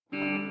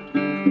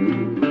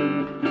Welcome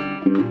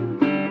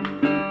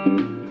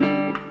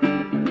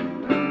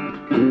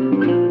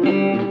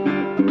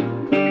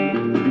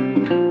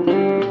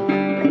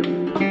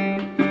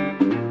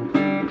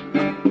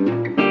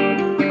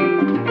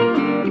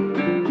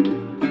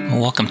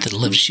to the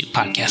Live to Shoot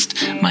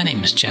podcast. My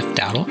name is Jeff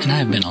Dowdle, and I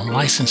have been a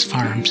licensed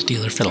firearms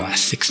dealer for the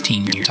last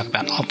 16 years. We talk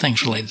about all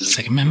things related to the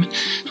Second Amendment,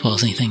 as well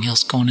as anything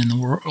else going in the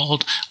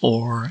world,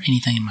 or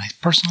anything in my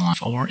personal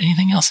life, or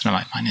anything else that I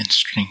might find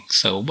interesting.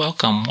 So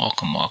welcome.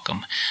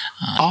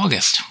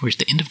 August, we're at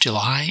the end of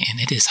July, and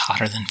it is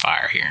hotter than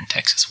fire here in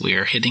Texas. We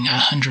are hitting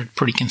 100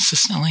 pretty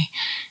consistently,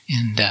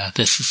 and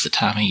this is the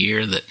time of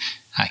year that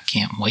I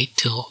can't wait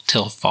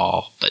till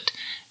fall, but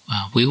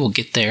we will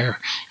get there,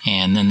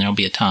 and then there'll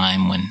be a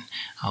time when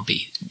I'll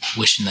be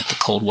wishing that the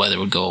cold weather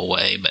would go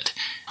away, but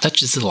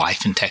such is the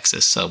life in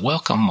Texas. So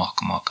welcome.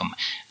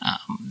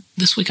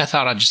 This week I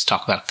thought I'd just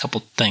talk about a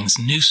couple things,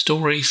 news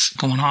stories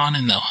going on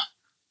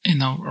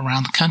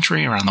around the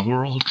country, around the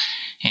world,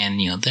 and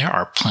there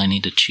are plenty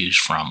to choose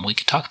from. We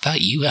could talk about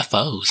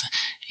UFOs,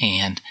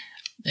 and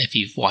if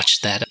you've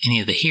watched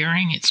any of the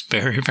hearing, it's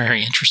very,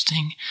 very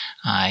interesting.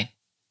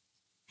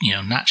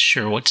 Not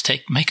sure what to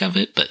make of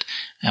it, but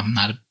I'm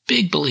not a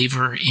big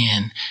believer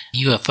in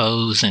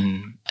UFOs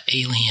and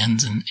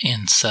aliens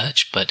and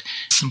such, but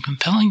some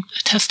compelling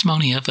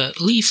testimony of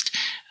at least,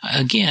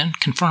 again,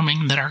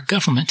 confirming that our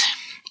government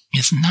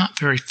is not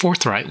very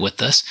forthright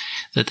with us,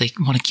 that they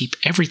want to keep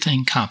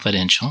everything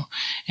confidential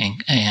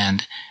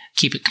and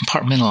keep it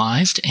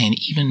compartmentalized and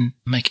even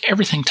make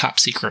everything top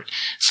secret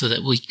so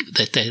that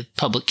the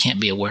public can't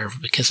be aware of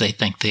it because they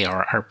think they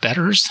are our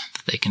betters,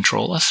 that they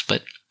control us.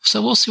 So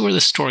we'll see where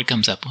this story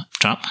comes up.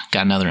 Trump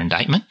got another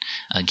indictment.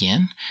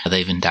 Again,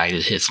 they've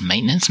indicted his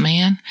maintenance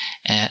man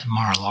at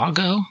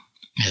Mar-a-Lago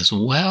as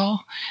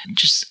well.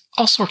 Just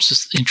all sorts of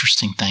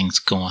interesting things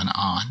going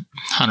on.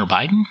 Hunter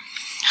Biden.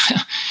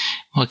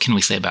 What can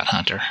we say about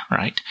Hunter,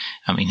 right?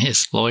 I mean,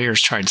 his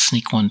lawyers tried to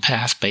sneak one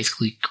past,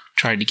 basically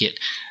tried to get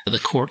the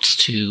courts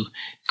to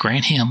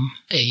grant him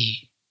a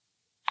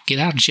get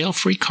out of jail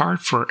free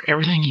card for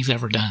everything he's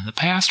ever done in the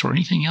past or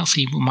anything else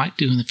he might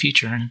do in the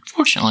future. And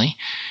fortunately,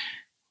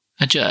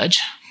 a judge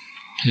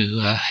who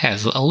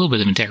has a little bit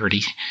of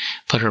integrity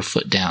put her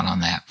foot down on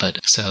that.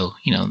 But so,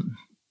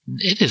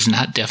 it's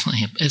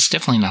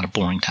definitely not a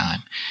boring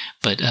time.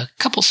 But a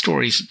couple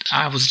stories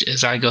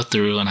as I go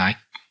through and I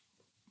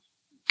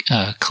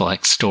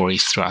collect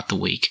stories throughout the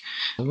week.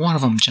 One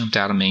of them jumped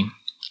out at me,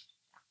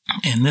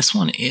 and this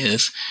one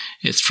it's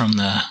from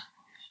the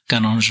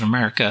Gun Owners of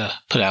America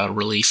put out a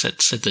release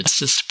that said the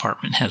Justice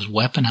Department has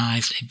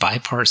weaponized a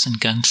bipartisan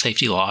gun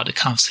safety law to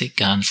confiscate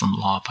guns from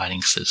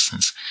law-abiding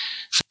citizens.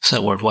 So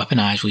that word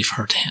weaponized, we've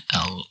heard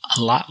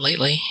a lot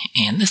lately,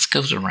 and this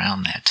goes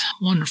around that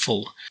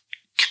wonderful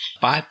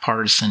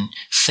bipartisan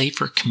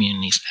Safer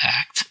Communities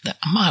Act that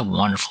my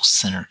wonderful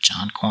Senator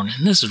John Cornyn,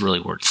 and this is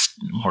really where it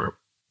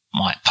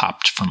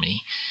popped for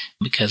me,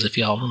 because if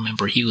y'all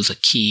remember, he was a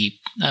key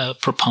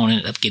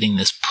proponent of getting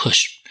this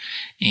pushed,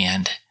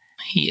 and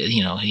he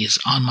is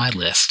on my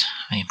list.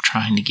 I am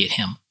trying to get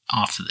him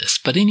off of this.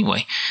 But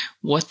anyway,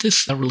 what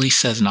this release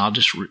says, and I'll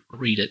just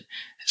read it,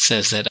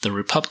 says that the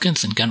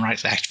Republicans and gun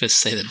rights activists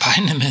say that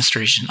Biden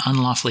administration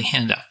unlawfully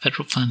handed out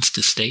federal funds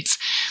to states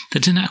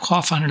that did not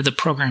qualify under the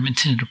program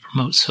intended to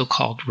promote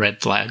so-called red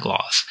flag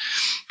laws.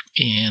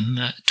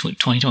 In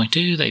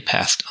 2022, they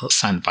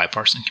signed the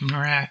Bipartisan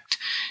Community Act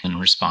in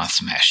response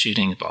to mass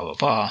shootings, blah, blah,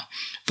 blah.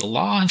 The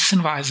law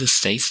incentivizes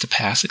states to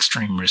pass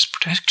extreme risk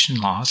protection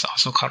laws,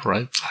 also called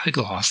red flag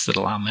laws, that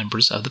allow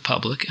members of the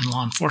public and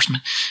law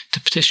enforcement to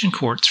petition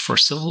courts for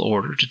civil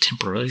order to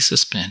temporarily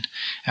suspend.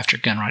 After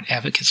gun right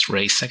advocates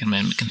raised Second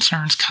Amendment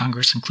concerns,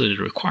 Congress included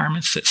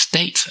requirements that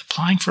states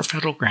applying for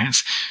federal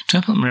grants to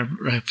implement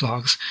red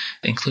flags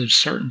include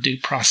certain due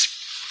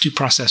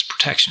process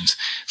protections.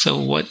 So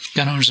what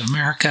Gun Owners of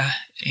America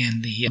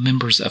and the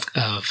members of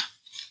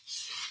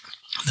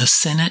the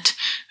Senate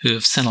who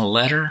have sent a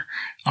letter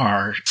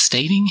are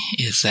stating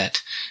is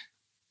that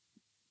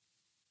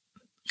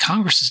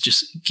Congress is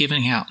just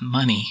giving out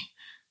money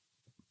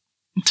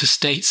to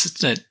states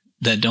that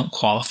don't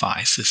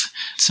qualify. Says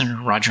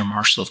Senator Roger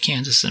Marshall of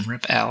Kansas and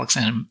Rep.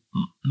 Alexander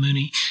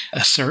Mooney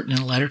assert in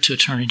a letter to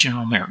Attorney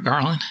General Merrick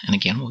Garland, and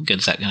again, what good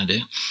is that going to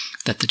do,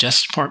 that the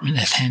Justice Department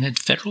has handed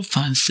federal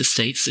funds to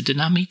states that did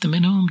not meet the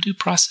minimum due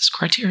process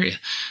criteria.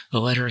 The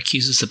letter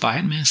accuses the Biden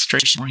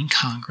administration of ignoring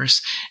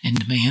Congress and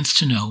demands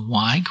to know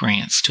why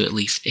grants to at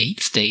least 8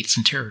 states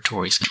and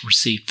territories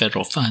received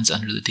federal funds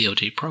under the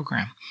DOJ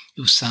program.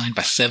 It was signed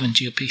by 7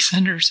 GOP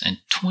senators and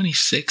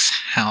 26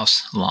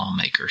 House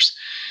lawmakers.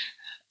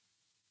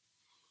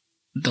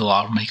 The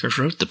lawmakers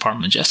wrote, the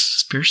Department of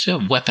Justice appears to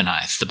have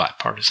weaponized the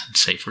Bipartisan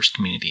Safer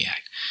Community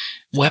Act.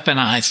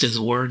 Weaponized is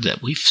a word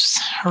that we've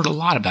heard a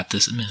lot about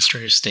this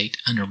administrative state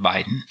under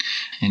Biden.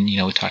 And,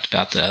 we talked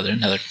about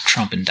another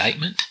Trump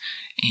indictment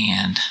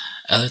and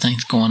other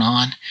things going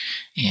on.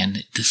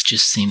 And this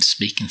just seems to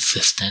be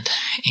consistent.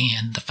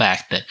 And the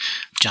fact that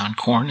John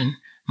Cornyn,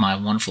 my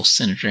wonderful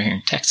senator here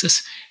in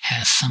Texas,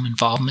 has some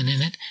involvement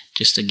in it,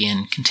 just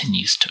again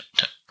continues to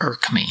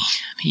irk me.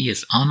 He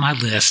is on my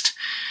list,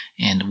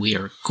 and we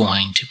are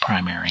going to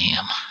primary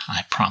him.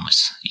 I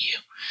promise you.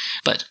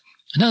 But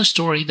another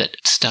story that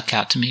stuck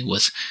out to me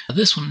was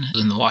this one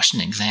in the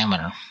Washington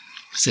Examiner.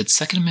 It said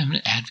Second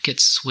Amendment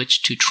advocates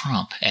switch to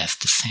Trump as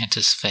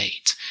DeSantis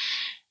fades.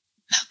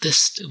 Now,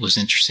 this was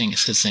interesting. It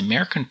says the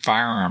American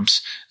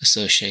Firearms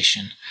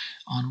Association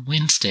on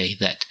Wednesday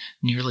that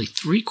nearly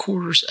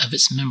 3/4 of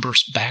its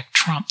members backed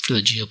Trump for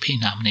the GOP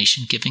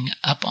nomination, giving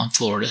up on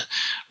Florida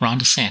Ron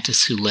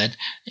DeSantis, who led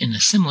in a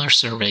similar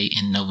survey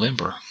in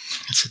November.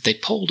 It said they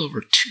polled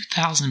over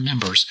 2,000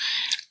 members,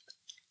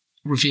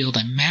 revealed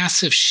a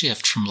massive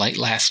shift from late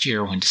last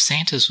year when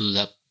DeSantis was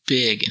up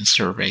big in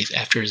surveys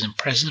after his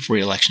impressive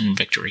re-election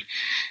victory.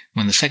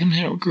 When the Second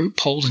Amendment group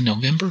polled in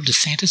November,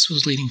 DeSantis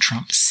was leading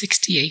Trump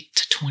 68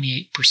 to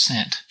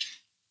 28%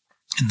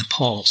 in the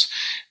polls.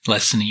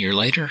 Less than a year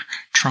later,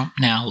 Trump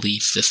now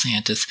leads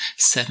DeSantis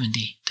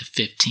 70 to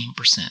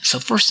 15%. So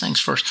first things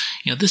first,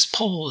 this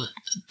poll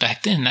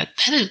back then,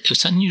 it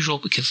was unusual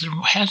because there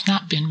has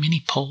not been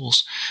many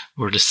polls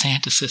where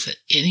DeSantis is at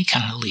any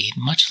kind of lead,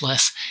 much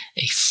less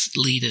a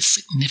lead as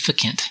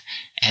significant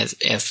as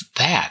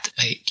that.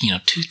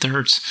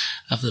 2/3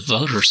 of the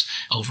voters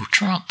over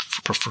Trump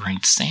for preferring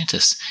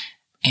DeSantis,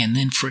 and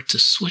then for it to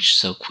switch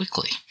so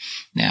quickly.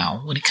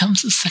 Now, when it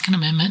comes to the Second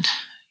Amendment,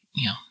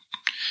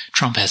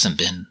 Trump hasn't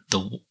been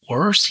the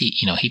worst.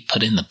 He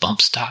put in the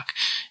bump stock,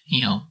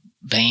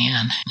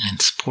 ban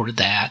and supported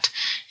that,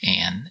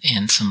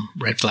 and some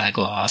red flag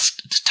laws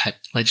type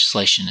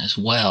legislation as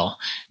well.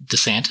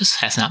 DeSantis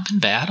has not been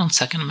bad on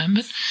Second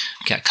Amendment.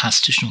 Got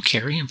constitutional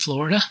carry in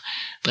Florida,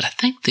 but I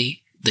think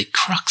the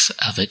crux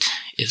of it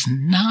is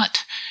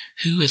not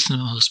who is the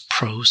most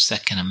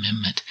pro-Second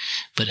Amendment,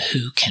 but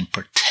who can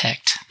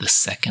protect the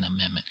Second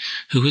Amendment,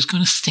 who is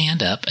going to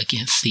stand up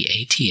against the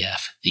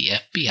ATF, the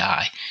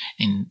FBI,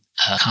 and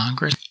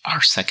Congress,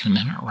 our Second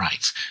Amendment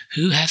rights,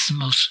 who has the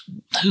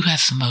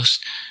most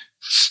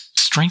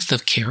strength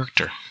of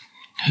character,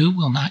 who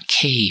will not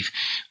cave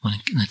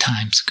when the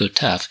times go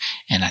tough.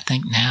 And I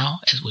think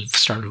now, as we've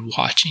started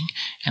watching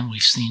and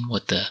we've seen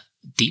what the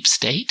deep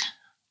state,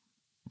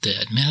 the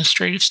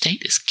administrative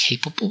state is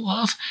capable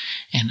of,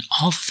 and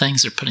all the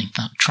things they're putting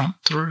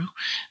Trump through,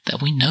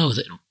 that we know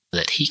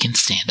that he can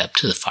stand up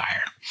to the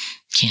fire.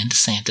 Can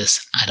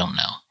DeSantis? I don't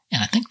know.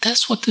 And I think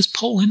that's what this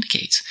poll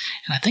indicates.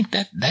 And I think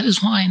that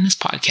is why in this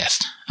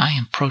podcast, I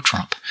am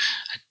pro-Trump.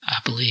 I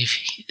believe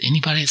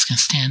anybody that's going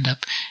to stand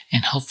up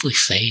and hopefully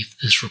save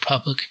this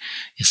republic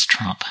is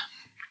Trump.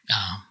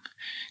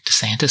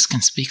 DeSantis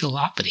can speak a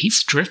lot, but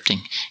he's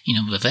drifting.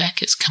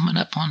 Vivek is coming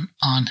up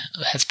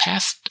has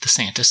passed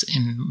DeSantis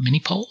in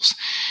many polls.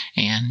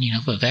 And,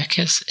 Vivek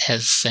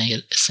has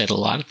said a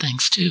lot of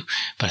things too.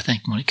 But I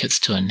think when it gets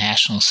to a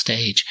national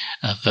stage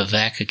of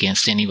Vivek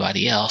against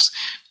anybody else,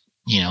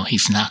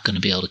 he's not going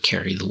to be able to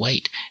carry the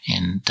weight.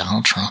 And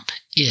Donald Trump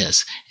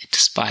is,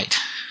 despite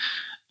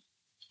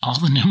all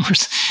the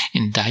numerous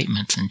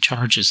indictments and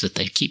charges that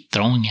they keep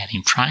throwing at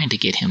him, trying to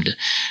get him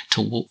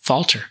to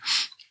falter.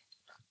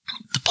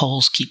 The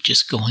polls keep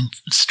just going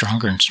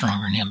stronger and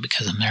stronger in him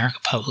because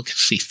American public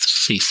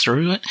sees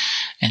through it,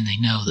 and they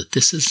know that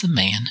this is the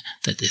man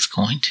that is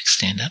going to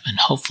stand up and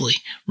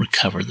hopefully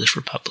recover this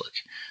republic.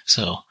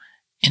 So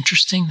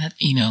interesting that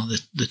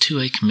the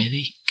 2A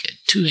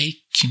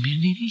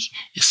community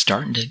is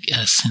starting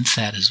to sense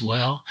that as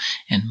well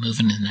and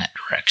moving in that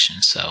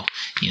direction. So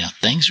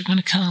things are going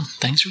to come.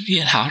 Things are going to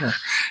get hotter.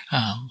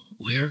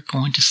 We're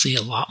going to see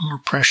a lot more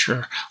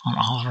pressure on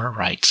all of our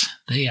rights.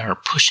 They are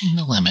pushing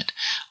the limit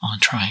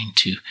on trying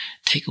to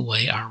take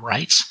away our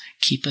rights,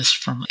 keep us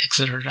from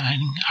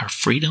exercising our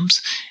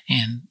freedoms.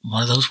 And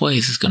one of those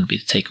ways is going to be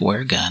to take away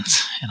our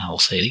guns. And I will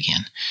say it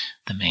again.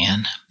 The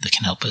man that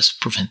can help us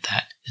prevent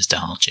that is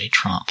Donald J.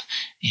 Trump.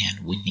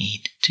 And we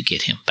need to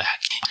get him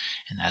back.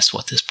 And that's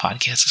what this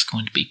podcast is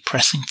going to be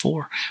pressing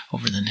for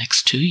over the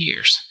next 2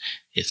 years,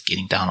 is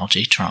getting Donald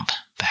J. Trump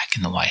back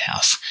in the White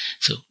House.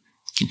 So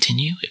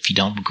continue. If you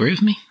don't agree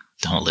with me,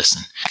 don't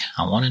listen.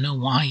 I want to know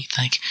why you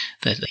think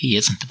that he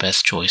isn't the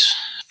best choice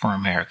for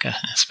America,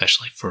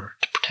 especially to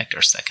protect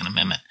our Second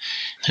Amendment.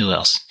 Who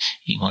else?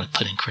 You want to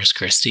put in Chris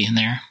Christie in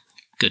there?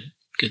 Good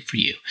for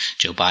you.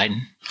 Joe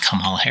Biden,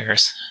 Kamala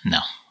Harris? No,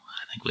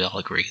 I think we all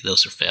agree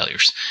those are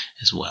failures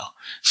as well.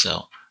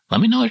 So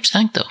let me know what you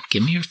think, though.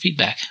 Give me your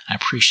feedback. I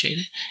appreciate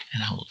it,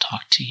 and I will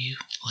talk to you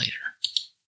later.